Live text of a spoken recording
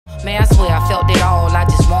Man, I swear I felt it all. I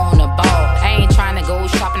just wanna ball. I ain't trying to go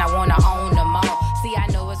shopping, I wanna own them all. See, I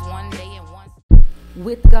know it's one day and one.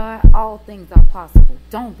 With God, all things are possible.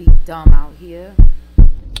 Don't be dumb out here.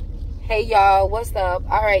 Hey y'all, what's up?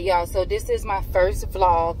 All right y'all, so this is my first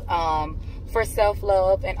vlog for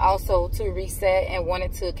self-love and also to reset, and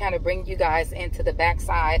wanted to kind of bring you guys into the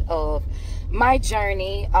backside of my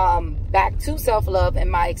journey back to self-love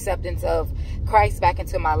and my acceptance of Christ back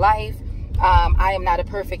into my life. I am not a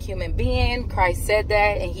perfect human being. Christ said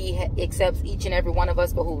that, and he accepts each and every one of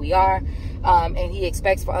us for who we are. And he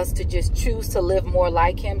expects for us to just choose to live more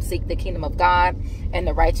like him, seek the kingdom of God and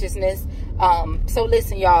the righteousness. So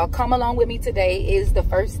listen, y'all, come along with me. Today is the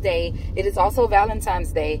first day. It is also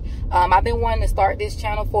Valentine's Day. I've been wanting to start this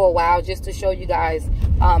channel for a while just to show you guys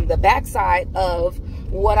the backside of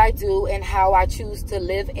what I do and how I choose to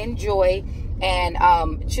live in joy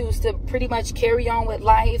and choose to pretty much carry on with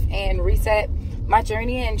life and reset my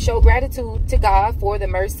journey and show gratitude to God for the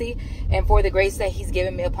mercy and for the grace that he's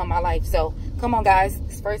given me upon my life. So come on guys,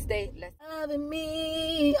 this first day, let's loving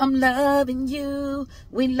me, I'm loving you,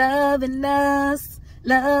 we loving us,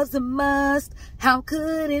 love's a must. How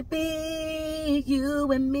could it be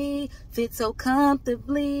you and me fit so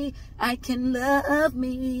comfortably? I can love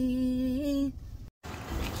me.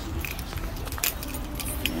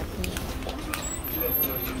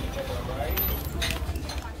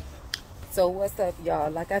 So what's up y'all?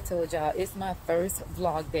 Like I told y'all, it's my first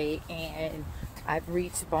vlog day and I've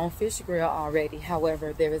reached Bonefish Grill already.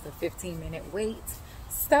 However, there is a 15-minute wait.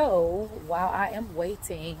 So while I am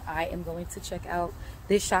waiting, I am going to check out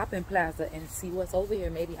this shopping plaza and see what's over here.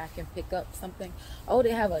 Maybe I can pick up something. Oh,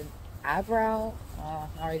 they have an eyebrow. I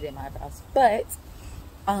already did my eyebrows. But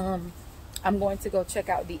I'm going to go check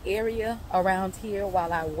out the area around here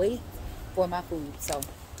while I wait for my food. So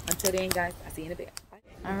until then guys, I'll see you in a bit.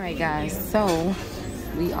 All right guys, so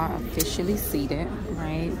we are officially seated,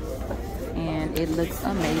 right? And it looks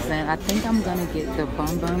amazing. I think I'm gonna get the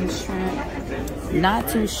bum shrimp. Not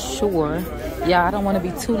too sure. Yeah, I don't want to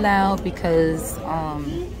be too loud because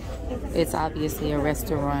it's obviously a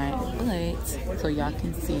restaurant, but so y'all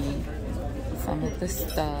can see some of the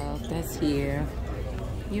stuff that's here,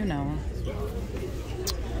 you know.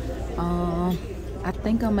 I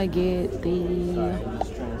think I'm gonna get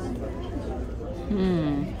the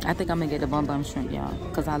I think I'm gonna get the bum shrimp, y'all,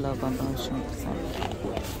 because I love bum shrimp. So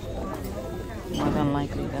more than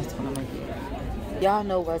likely that's what I'm gonna get. Y'all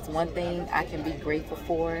know what's one thing I can be grateful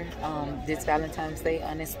for this Valentine's Day,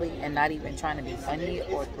 honestly, and not even trying to be funny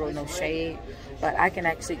or throw no shade, but I can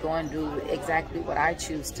actually go and do exactly what I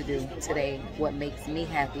choose to do today, what makes me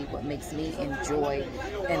happy, what makes me enjoy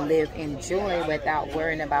and live in joy without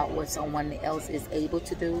worrying about what someone else is able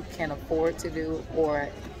to do, can afford to do, or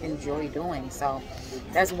enjoy doing. So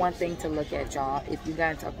that's one thing to look at, y'all. If you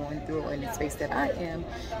guys are going through in the space that I am,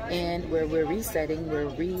 and where we're resetting, we're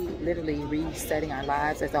literally resetting our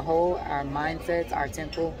lives as a whole, our mindsets, our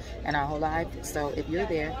temple, and our whole life. So if you're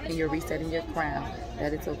there and you're resetting your crown,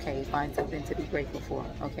 that it's okay. Find something to be grateful for.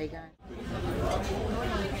 Okay, guys?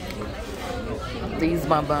 These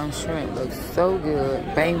bum shrimp look so good.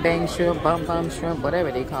 Bang bang shrimp, bum shrimp,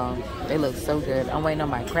 whatever they call them. They look so good. I'm waiting on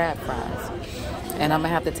my crab fries. And I'm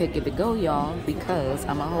gonna have to take it to go, y'all, because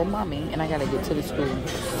I'm a whole mommy and I gotta get to the school.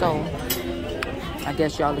 So I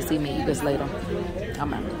guess y'all will see me eat this later.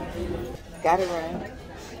 I'm out. Gotta run.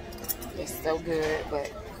 It's so good,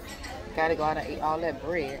 but gotta go out and eat all that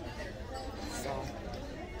bread. So,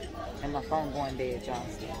 and my phone going dead, y'all.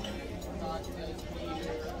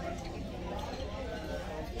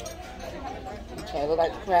 Okay, look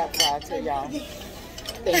like the crab fries here, y'all.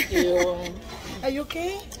 Thank you. Are you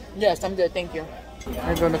okay? Yes, I'm good, thank you.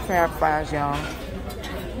 We're going to crab fries, y'all.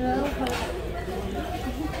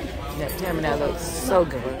 That terminal looks so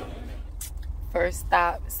good. First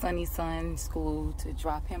stop, Sunny Sun School to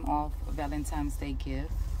drop him off a Valentine's Day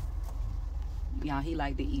gift. Y'all, he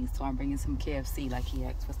like to eat, so I'm bringing some KFC like he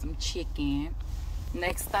asked for some chicken.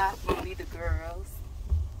 Next stop gonna be the girls.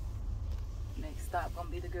 Next stop gonna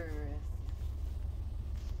be the girls.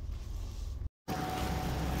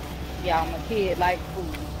 Y'all, my kid like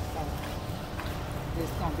food, so this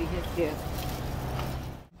is gonna be his gift.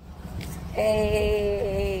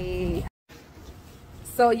 Hey!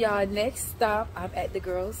 So y'all, next stop, I'm at the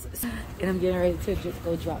girls, and I'm getting ready to just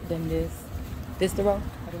go drop them this the road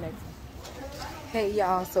or the next one. Hey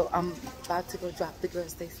y'all, so I'm about to go drop the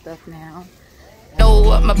girls their stuff now. Know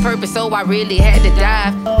what my purpose, so I really had to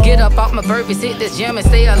dive. Get up off my purpose, hit this gym and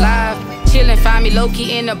stay alive. Chillin', find me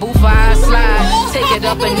low-key in the booth, I slide. Take it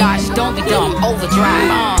up a notch, don't be dumb,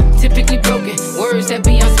 overdrive. Typically broken, words that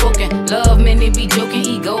be unspoken. Love many be joking,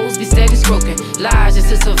 egos be steady stroking. Lies just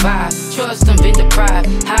to survive, trust them been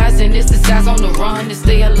deprived. Highs and exercise on the run to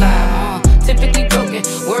stay alive.